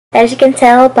As you can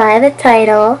tell by the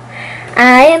title,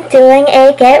 I am doing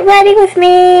a get ready with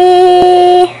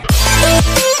me.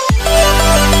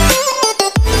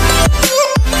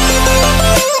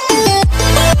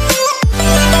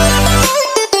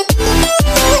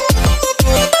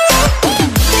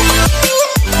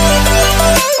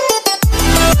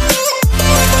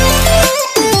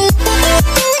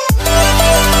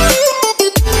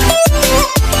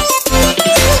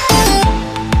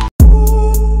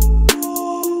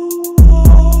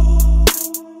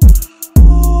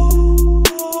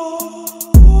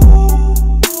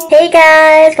 Hey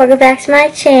guys, welcome back to my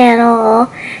channel.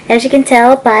 As you can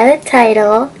tell by the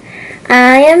title,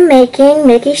 I am making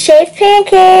Mickey shaped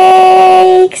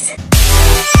pancakes.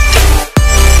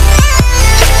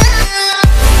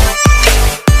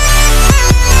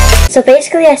 So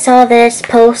basically I saw this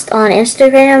post on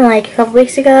Instagram like a couple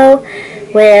weeks ago,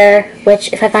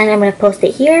 which if I find it I'm going to post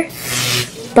it here.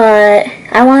 But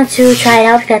I wanted to try it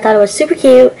out because I thought it was super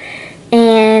cute.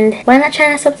 And why not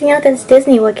try out something out that's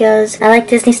Disney, because I like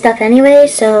Disney stuff anyway,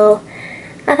 so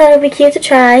I thought it would be cute to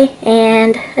try,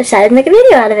 and I decided to make a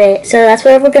video out of it. So that's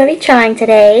what we're going to be trying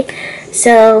today.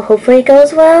 So hopefully it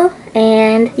goes well,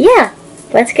 and yeah,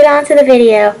 let's get on to the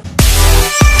video.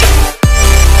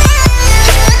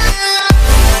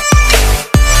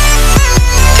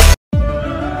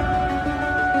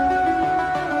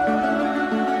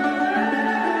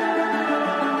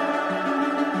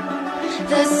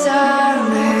 The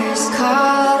summer's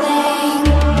calling.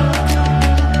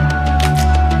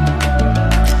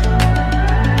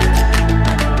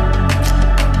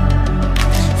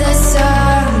 The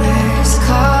summer's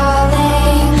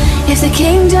calling. If the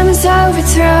kingdom's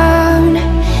overthrown,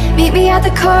 meet me at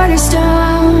the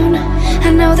cornerstone.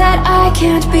 I know that I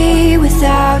can't be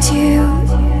without you.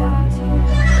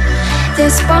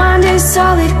 This bond is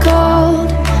solid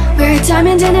gold. We're a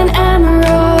diamond and an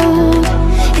emerald.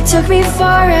 It took me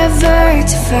forever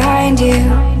to find you.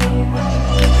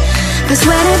 'Cause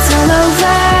when it's all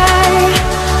over,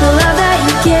 the love that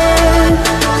you give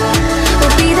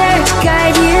will be there to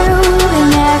guide you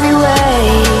in every way.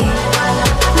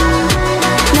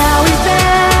 Now we've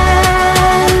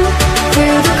been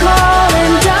through the cold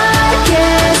and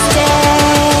darkest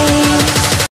days.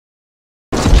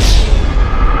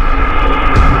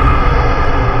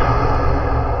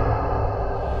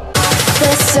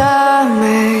 The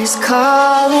summer's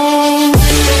calling.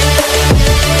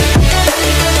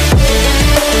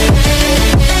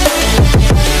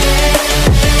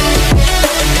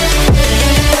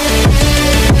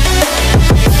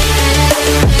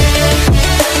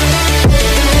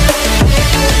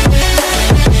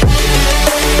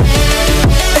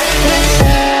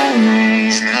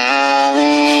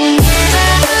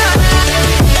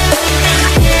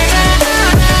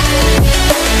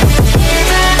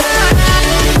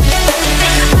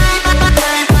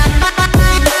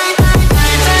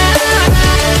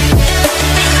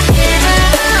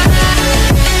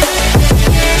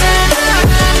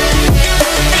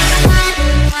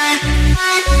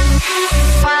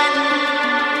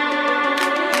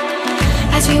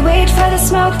 As we wait for the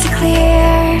smoke to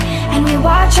clear and we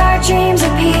watch our dreams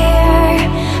appear,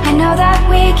 I know that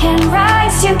we can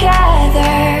rise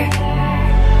together.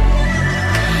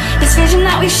 This vision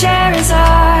that we share is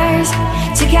ours.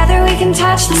 Together we can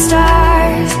touch the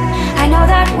stars. I know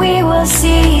that we will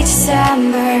see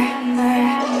December.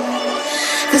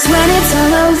 'Cause when it's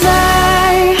all over,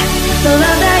 the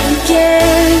love that you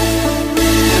give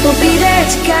will be there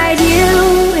to guide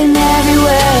you in every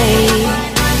way.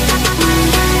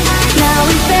 Now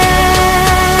we've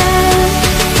been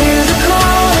through the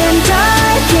cold and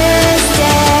darkest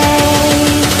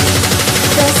days.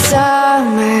 The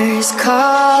summer's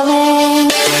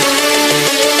calling.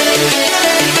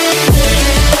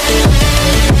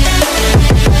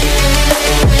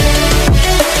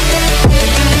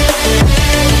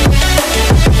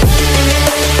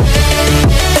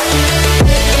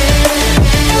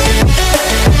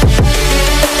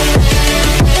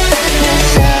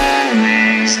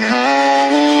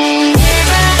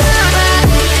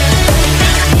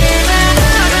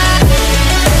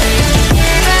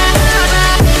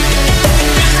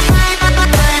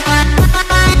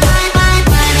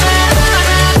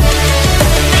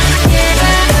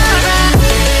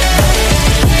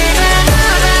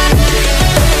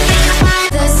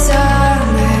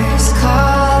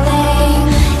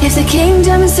 If the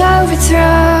kingdom's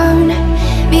overthrown,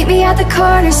 meet me at the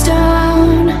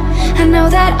cornerstone. I know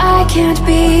that I can't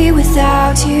be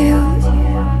without you.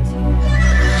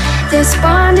 This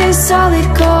bond is solid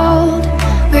gold.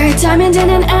 We're a diamond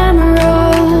and an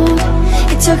emerald.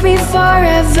 It took me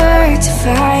forever to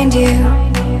find you.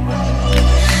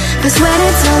 'cause when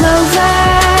it's all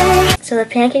over. So the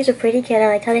pancakes were pretty good. I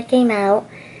liked how they came out.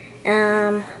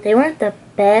 They weren't the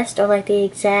best or like the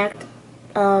exact,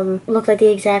 looked like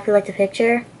exactly like the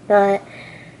picture, but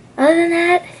other than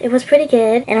that, it was pretty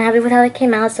good, and I'm happy with how they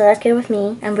came out, so that's good with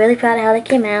me. I'm really proud of how they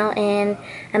came out, and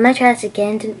I might try this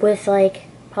again with like,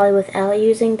 probably without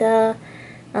using the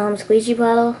squeegee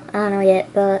bottle. I don't know yet,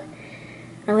 but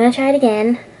I'm gonna try it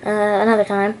again another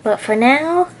time. But for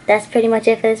now, that's pretty much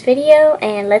it for this video,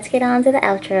 and let's get on to the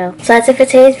outro. So that's it for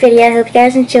today's video. I hope you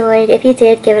guys enjoyed. If you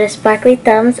did, give it a sparkly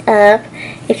thumbs up.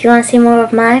 If you want to see more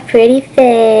of my pretty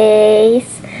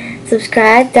face,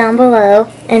 subscribe down below,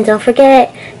 and don't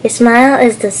forget, your smile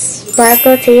is the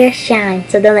sparkle to your shine,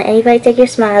 so don't let anybody take your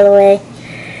smile away.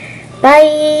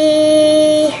 Bye!